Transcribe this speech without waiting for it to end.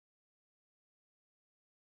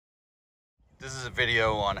This is a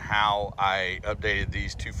video on how I updated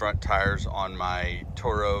these two front tires on my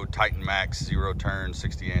Toro Titan Max zero turn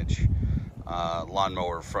 60-inch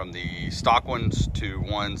lawnmower, from the stock ones to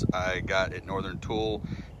ones I got at Northern Tool,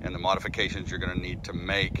 and the modifications you're going to need to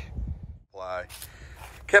make.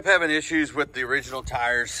 Kept having issues with the original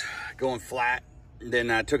tires going flat.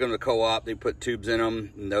 Then I took them to Co-op. They put tubes in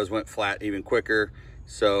them and those went flat even quicker.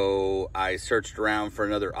 So I searched around for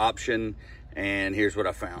another option, and here's what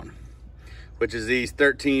I found, which is these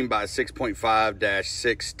 13 by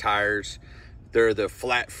 6.5-6 tires. They're the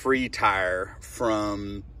flat free tire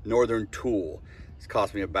from Northern Tool. It's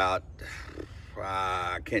cost me about,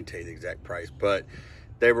 I can't tell you the exact price, but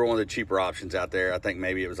they were one of the cheaper options out there. I think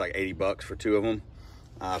maybe it was like 80 bucks for two of them.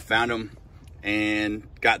 Found them and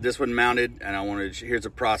got this one mounted, and I wanted to, here's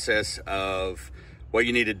a process of what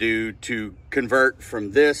you need to do to convert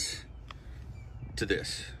from this to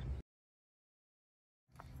this.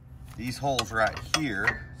 These holes right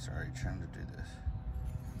here, sorry, trying to do this.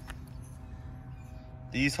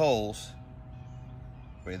 These holes,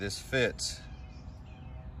 the way this fits,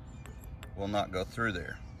 will not go through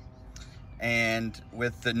there. And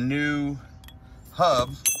with the new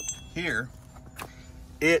hub here,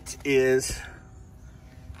 it is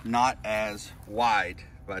not as wide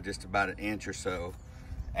by just about an inch or so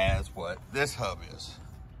as what this hub is,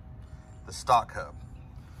 the stock hub.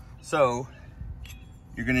 So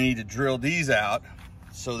you're gonna need to drill these out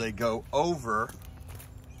so they go over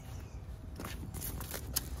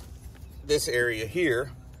this area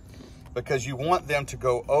here, because you want them to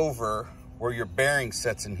go over where your bearing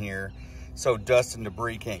sets in here so dust and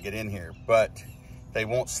debris can't get in here, but they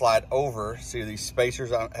won't slide over. See these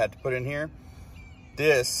spacers I had to put in here?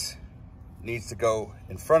 This needs to go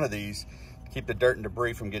in front of these to keep the dirt and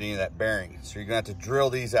debris from getting into that bearing. So you're gonna have to drill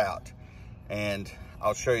these out, and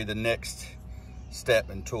I'll show you the next step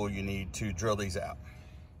and tool you need to drill these out.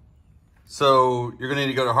 So you're gonna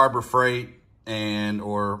need to go to Harbor Freight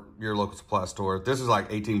or your local supply store. This is like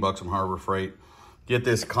 18 bucks from Harbor Freight. Get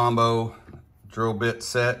this combo drill bit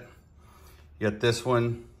set. Get this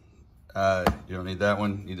one. You don't need that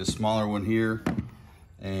one. You need a smaller one here,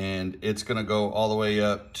 and it's gonna go all the way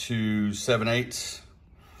up to 7/8.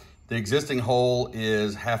 The existing hole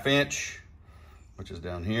is 1/2 inch, which is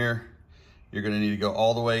down here. You're gonna need to go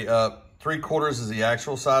all the way up. 3/4 is the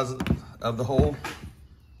actual size of the hole.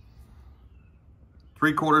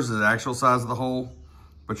 3/4 is the actual size of the hole,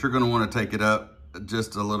 but you're gonna wanna take it up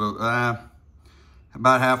just a little,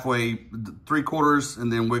 about halfway, 3/4,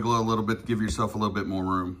 and then wiggle it a little bit to give yourself a little bit more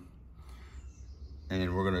room.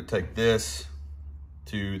 And we're gonna take this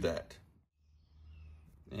to that.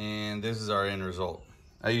 And this is our end result.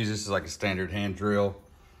 I use this as like a standard hand drill,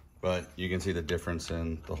 but you can see the difference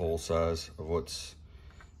in the hole size of what's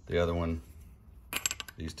the other one,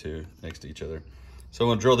 these two next to each other. So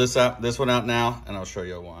we'll drill this one out now, and I'll show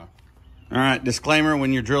you why. All right, disclaimer,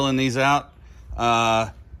 when you're drilling these out,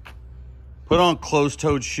 put on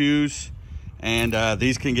closed-toed shoes, and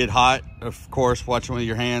these can get hot, of course. Watch them with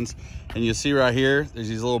your hands. And you'll see right here, there's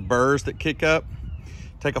these little burrs that kick up.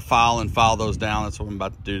 Take a file and file those down. That's what I'm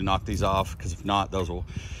about to do to knock these off, because if not, those will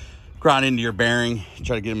grind into your bearing.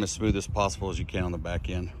 Try to get them as smooth as possible as you can on the back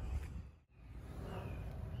end.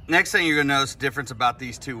 Next thing you're gonna notice difference about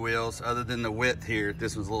these two wheels, other than the width here,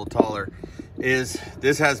 this one's a little taller, is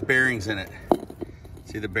this has bearings in it.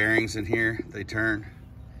 See the bearings in here? They turn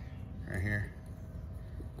right here.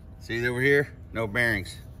 See over here? No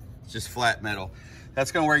bearings. It's just flat metal.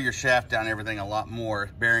 That's gonna wear your shaft down and everything a lot more.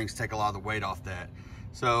 Bearings take a lot of the weight off that.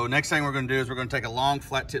 So next thing we're gonna do is we're gonna take a long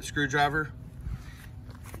flat tip screwdriver,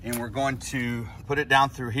 and we're going to put it down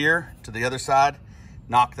through here to the other side,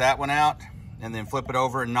 knock that one out, and then flip it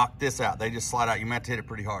over and knock this out. They just slide out. You might have to hit it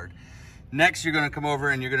pretty hard. Next, you're gonna come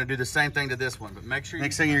over and you're gonna do the same thing to this one, but make sure,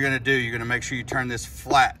 next thing you're gonna do, you're gonna make sure you turn this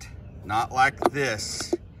flat, not like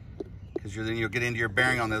this, because then you'll get into your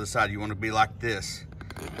bearing on the other side. You wanna be like this.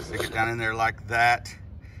 Stick it down in there like that,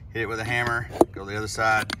 hit it with a hammer, go to the other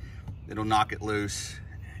side, it'll knock it loose,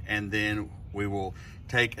 and then we will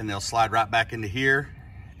take, and they'll slide right back into here.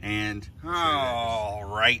 And all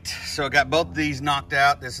right, so I got both of these knocked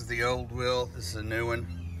out. This is the old wheel, this is a new one.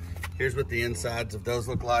 Here's what the insides of those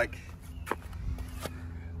look like.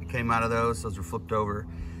 It came out of those are flipped over.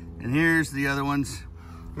 And here's the other ones.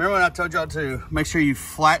 Remember when I told y'all to make sure you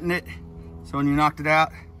flatten it, so when you knocked it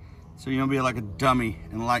out, so you don't be like a dummy,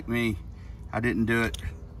 and like me, I didn't do it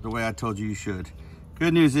the way I told you you should.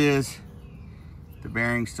 Good news is, the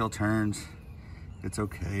bearing still turns. It's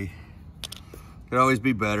okay. Could always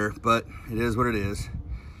be better, but it is what it is.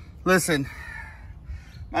 Listen,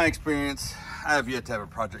 my experience, I have yet to have a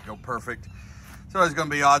project go perfect. There's always gonna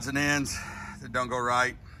be odds and ends. that don't go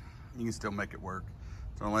right, you can still make it work.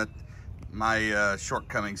 So don't let my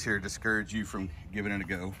shortcomings here discourage you from giving it a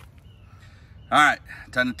go. All right,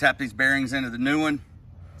 time to tap these bearings into the new one.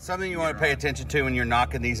 Something you want to pay attention to when you're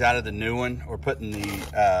knocking these out of the new one or putting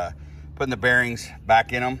the bearings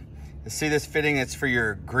back in them. You see this fitting? It's for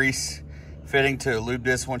your grease fitting to lube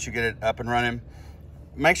this once you get it up and running.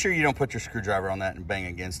 Make sure you don't put your screwdriver on that and bang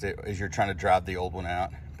against it as you're trying to drive the old one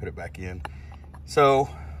out. Put it back in. So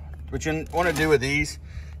what you want to do with these,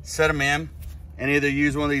 set them in and either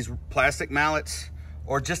use one of these plastic mallets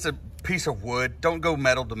or just a piece of wood. Don't go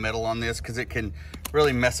metal to metal on this because it can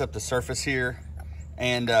really mess up the surface here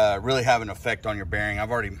and really have an effect on your bearing.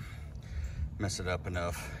 I've already messed it up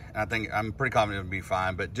enough. I think I'm pretty confident it'll be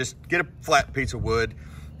fine, but just get a flat piece of wood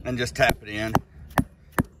and just tap it in.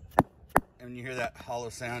 And when you hear that hollow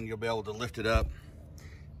sound, you'll be able to lift it up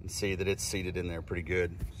and see that it's seated in there pretty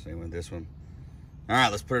good. Same with this one. All right,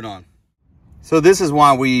 let's put it on. So this is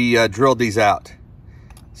why we drilled these out.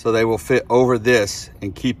 So they will fit over this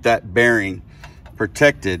and keep that bearing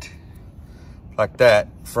protected like that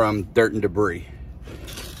from dirt and debris,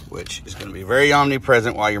 which is gonna be very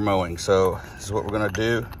omnipresent while you're mowing. So this is what we're gonna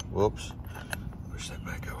do. Whoops, push that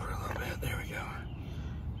back over a little bit. There we go.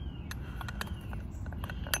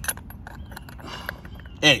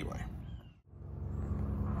 Anyway,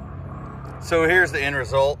 so here's the end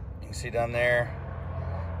result. You can see down there.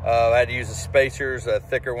 I had to use the spacers, a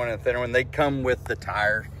thicker one and a thinner one. They come with the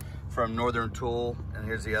tire from Northern Tool, and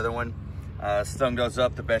here's the other one. Stung those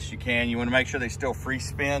up the best you can. You want to make sure they still free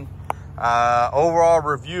spin. Overall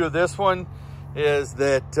review of this one is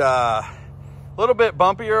that a little bit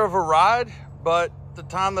bumpier of a ride, but the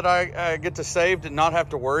time that I get to save to not have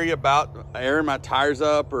to worry about airing my tires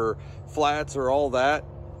up or flats or all that,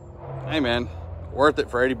 hey man, worth it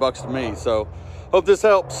for 80 bucks to me. So hope this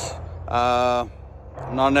helps.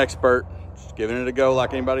 I'm not an expert, just giving it a go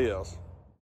like anybody else.